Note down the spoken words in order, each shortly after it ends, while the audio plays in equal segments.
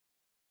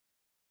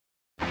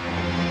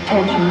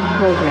Attention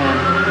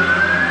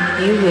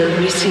program. You will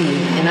receive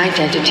an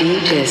identity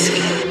disk.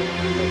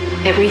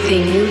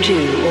 Everything you do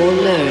or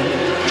learn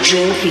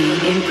will be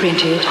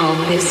imprinted on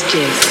this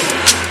disk.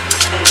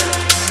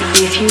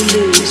 If you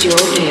lose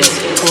your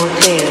disk or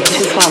fail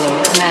to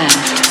follow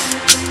commands,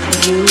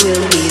 you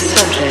will be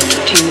subject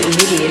to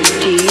immediate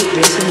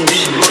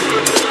de-resolution.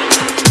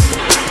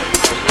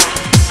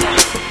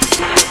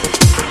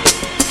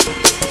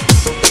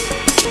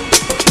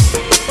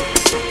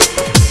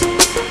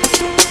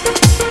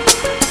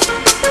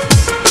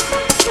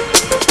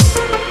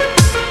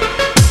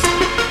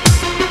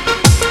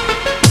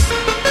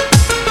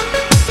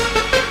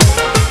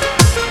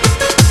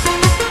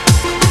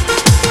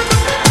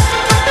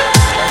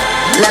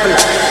 Level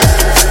up.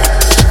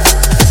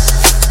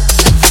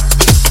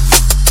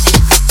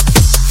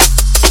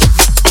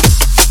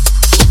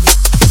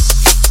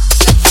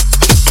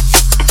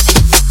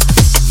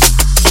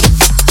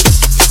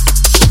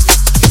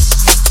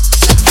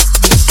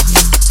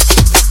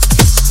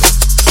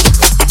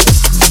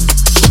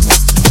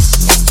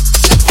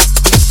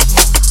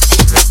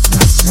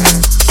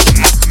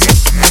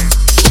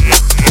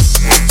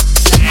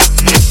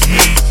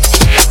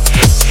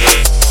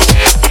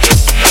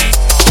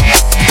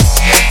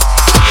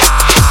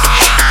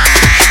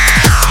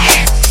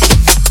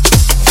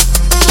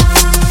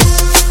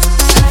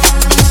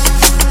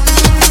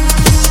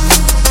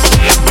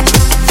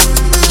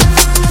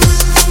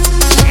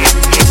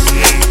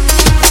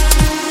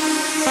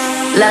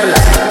 Level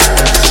up.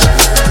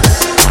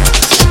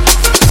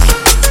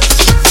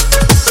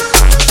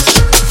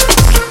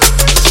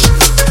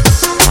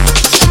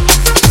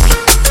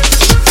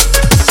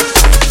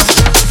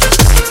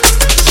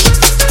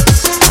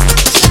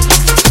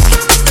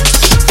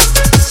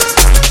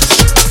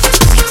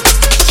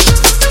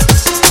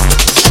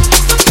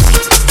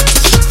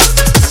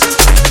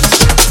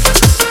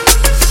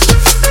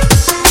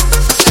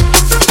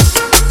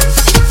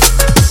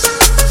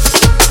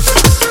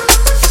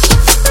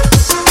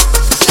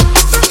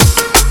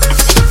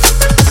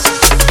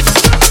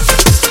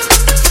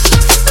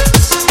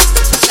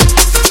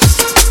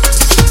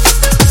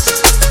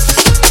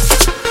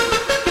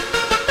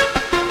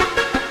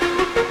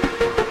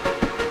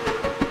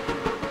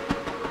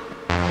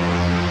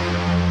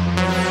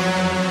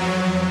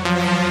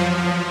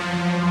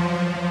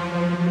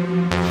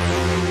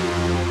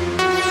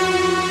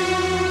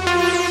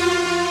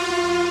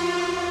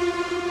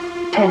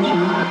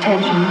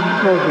 Attention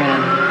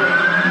program.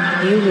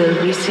 You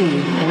will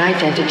receive an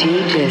identity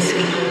disk.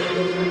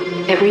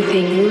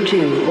 Everything you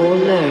do or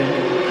learn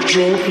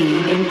will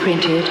be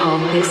imprinted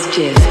on this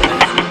disk.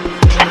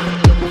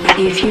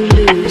 If you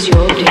lose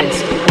your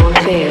disk or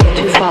fail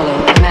to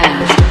follow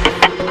commands,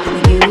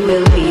 you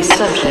will be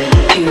subject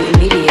to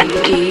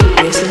immediate